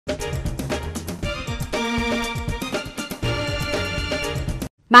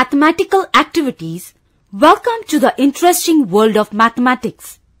Mathematical activities. Welcome to the interesting world of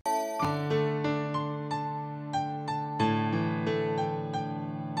mathematics.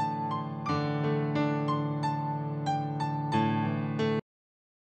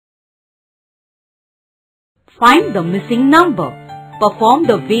 Find the missing number, perform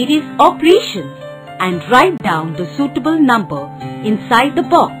the various operations, and write down the suitable number inside the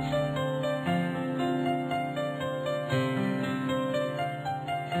box.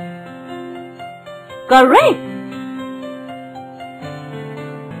 Correct!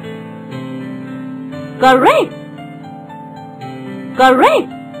 Correct! Correct!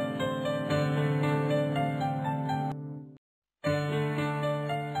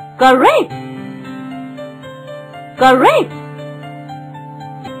 Correct! Correct!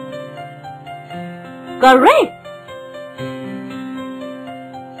 Correct!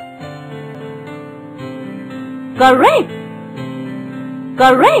 Correct!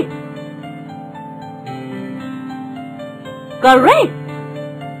 Correct! Correct!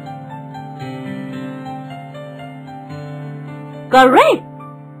 Correct!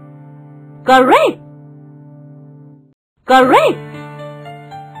 Correct! Correct!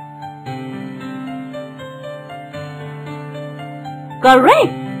 Correct!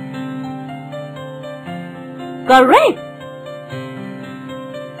 Correct!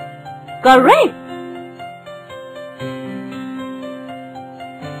 Correct!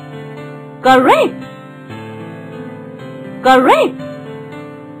 Correct! Correct!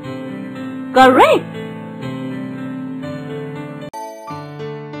 Correct!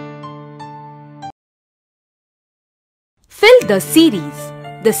 Fill the series.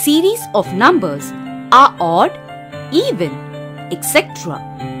 The series of numbers are odd, even, etc.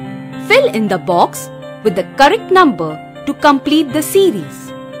 Fill in the box with the correct number to complete the series.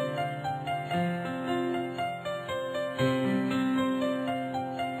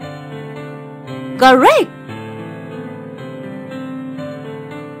 Correct!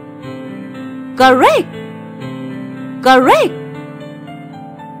 Correct! Correct!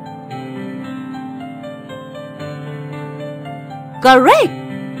 Correct!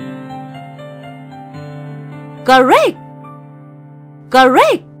 Correct!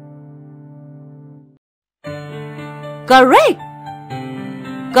 Correct! Correct!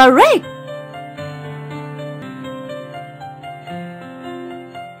 Correct!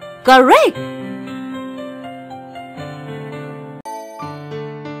 Correct!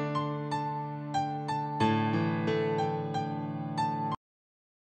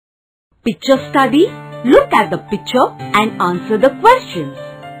 Picture study. Look at the picture and answer the questions.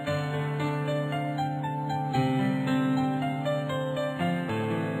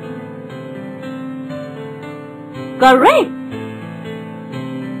 Correct!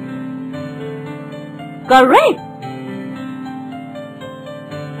 Correct!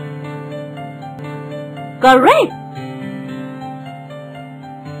 Correct!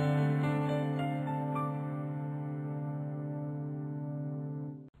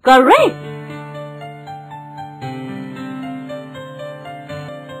 Correct!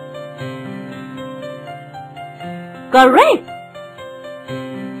 Correct!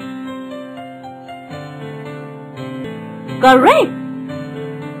 Correct!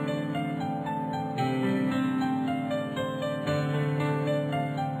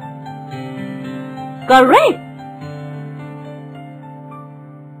 Correct!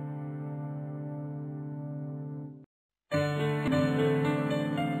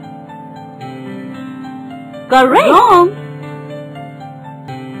 Correct! Wrong!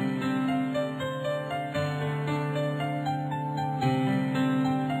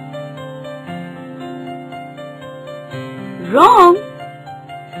 Wrong!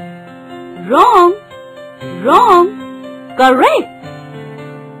 Wrong! Wrong! Correct!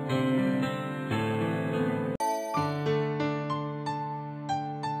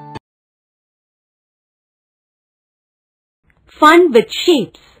 Fun with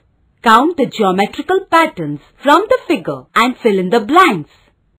shapes. Count the geometrical patterns from the figure and fill in the blanks.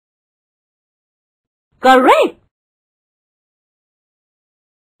 Correct!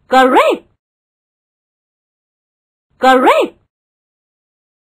 Correct! Correct!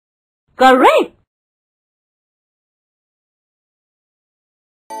 Correct!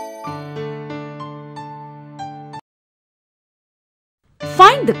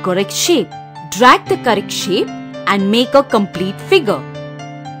 Find the correct shape. Drag the correct shape and make a complete figure.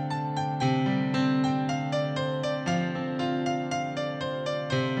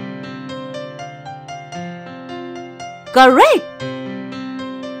 Correct!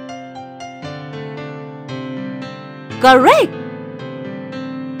 Correct!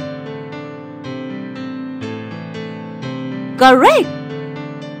 Correct!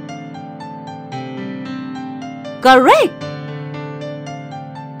 Correct!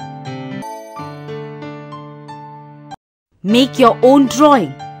 Make your own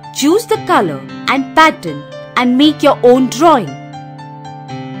drawing. Choose the color and pattern and make your own drawing.